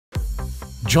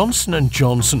Johnson &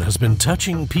 Johnson has been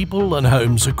touching people and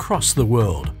homes across the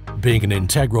world, being an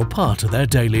integral part of their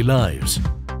daily lives.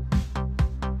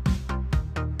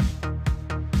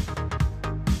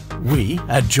 We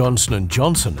at Johnson &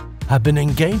 Johnson have been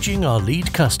engaging our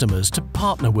lead customers to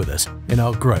partner with us in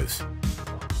our growth.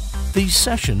 These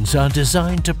sessions are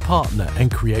designed to partner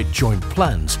and create joint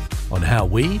plans on how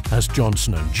we, as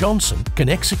Johnson & Johnson, can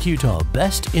execute our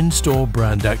best in-store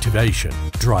brand activation,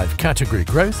 drive category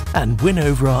growth, and win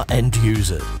over our end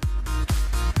users.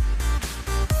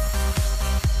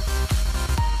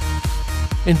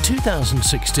 In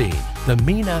 2016, the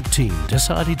MENAP team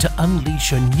decided to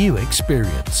unleash a new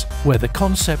experience where the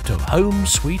concept of Home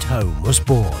Sweet Home was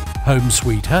born. Home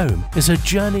Sweet Home is a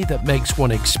journey that makes one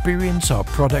experience our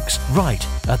products right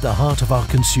at the heart of our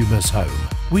consumer's home.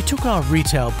 We took our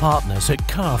retail partners at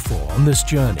Carrefour on this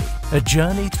journey, a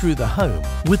journey through the home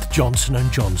with Johnson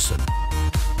 & Johnson.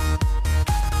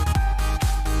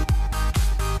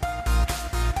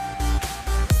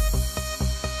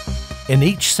 In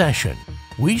each session,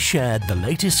 we shared the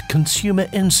latest consumer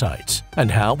insights and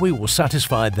how we will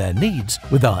satisfy their needs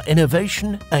with our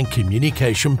innovation and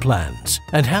communication plans,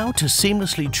 and how to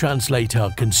seamlessly translate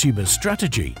our consumer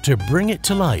strategy to bring it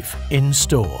to life in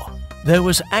store. There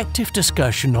was active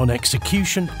discussion on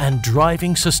execution and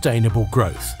driving sustainable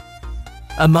growth.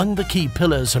 Among the key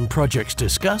pillars and projects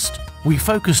discussed, we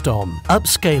focused on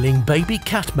upscaling Baby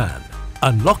Catman,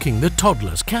 unlocking the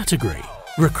toddlers category,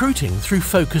 recruiting through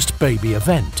focused baby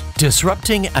event,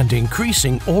 disrupting and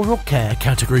increasing oral care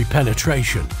category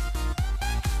penetration,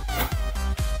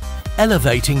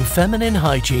 elevating feminine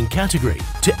hygiene category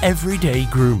to everyday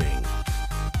grooming,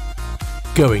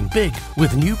 going big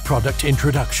with new product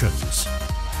introductions.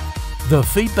 The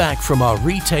feedback from our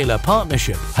retailer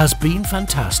partnership has been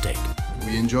fantastic.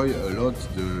 We enjoy a lot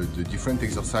the different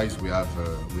exercise we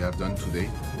have done today.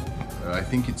 I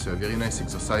think it's a very nice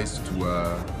exercise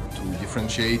to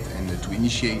differentiate and to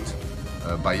initiate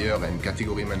buyer and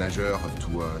category manager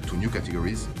to new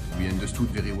categories. We understood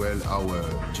very well how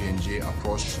J&J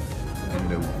approach,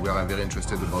 and we are very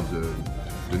interested about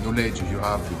the knowledge you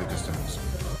have with the customers.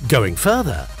 Going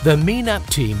further, the MENAP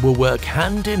team will work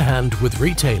hand in hand with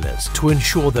retailers to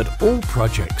ensure that all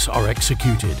projects are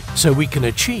executed so we can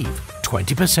achieve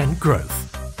 20% growth.